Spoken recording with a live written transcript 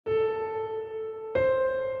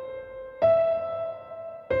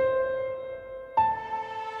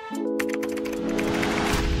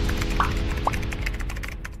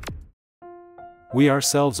We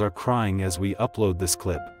ourselves are crying as we upload this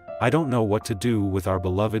clip. I don't know what to do with our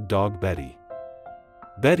beloved dog Betty.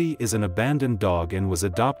 Betty is an abandoned dog and was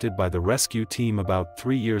adopted by the rescue team about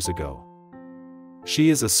 3 years ago. She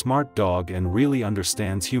is a smart dog and really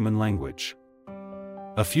understands human language.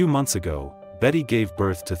 A few months ago, Betty gave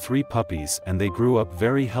birth to 3 puppies and they grew up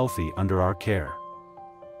very healthy under our care.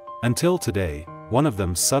 Until today, one of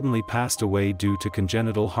them suddenly passed away due to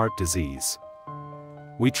congenital heart disease.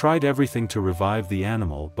 We tried everything to revive the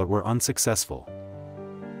animal but were unsuccessful.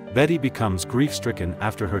 Betty becomes grief-stricken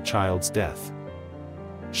after her child's death.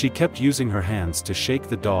 She kept using her hands to shake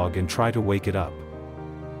the dog and try to wake it up.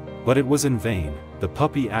 But it was in vain. The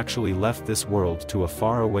puppy actually left this world to a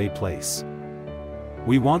faraway place.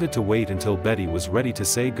 We wanted to wait until Betty was ready to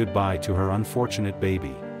say goodbye to her unfortunate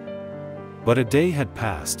baby. But a day had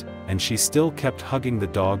passed, and she still kept hugging the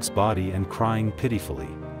dog's body and crying pitifully.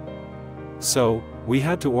 So, we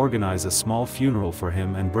had to organize a small funeral for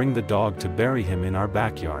him and bring the dog to bury him in our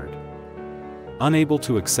backyard. Unable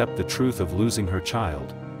to accept the truth of losing her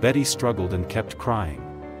child, Betty struggled and kept crying.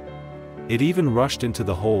 It even rushed into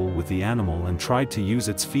the hole with the animal and tried to use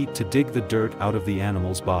its feet to dig the dirt out of the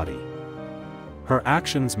animal's body. Her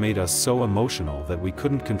actions made us so emotional that we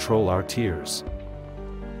couldn't control our tears.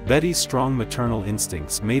 Betty's strong maternal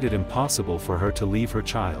instincts made it impossible for her to leave her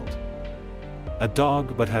child. A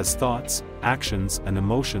dog but has thoughts, actions and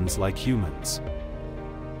emotions like humans.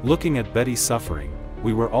 Looking at Betty suffering,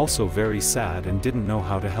 we were also very sad and didn't know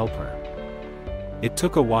how to help her. It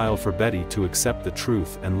took a while for Betty to accept the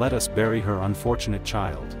truth and let us bury her unfortunate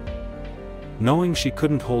child. Knowing she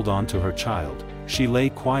couldn't hold on to her child, she lay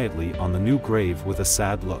quietly on the new grave with a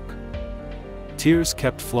sad look. Tears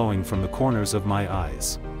kept flowing from the corners of my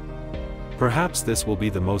eyes. Perhaps this will be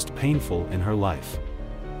the most painful in her life.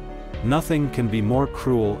 Nothing can be more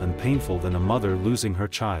cruel and painful than a mother losing her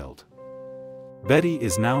child. Betty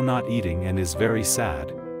is now not eating and is very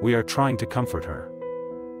sad. We are trying to comfort her.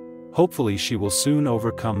 Hopefully she will soon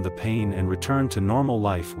overcome the pain and return to normal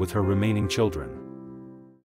life with her remaining children.